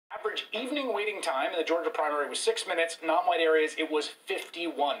average evening waiting time in the Georgia primary was 6 minutes. Non-white areas, it was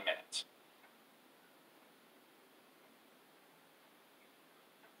 51 minutes.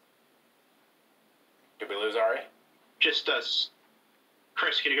 Did we lose Ari? Just us.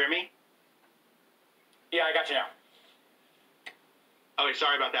 Chris, can you hear me? Yeah, I got you now. Okay,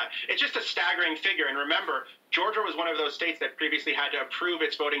 sorry about that. It's just a staggering figure. And remember, Georgia was one of those states that previously had to approve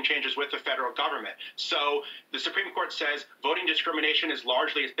its voting changes with the federal government. So the Supreme Court says voting discrimination is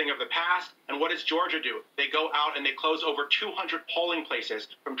largely a thing of the past. And what does Georgia do? They go out and they close over 200 polling places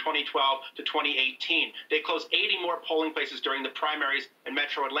from 2012 to 2018. They closed 80 more polling places during the primaries in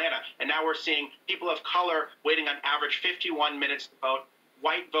Metro Atlanta. And now we're seeing people of color waiting on average 51 minutes to vote,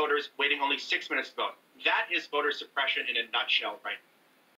 white voters waiting only 6 minutes to vote. That is voter suppression in a nutshell right now.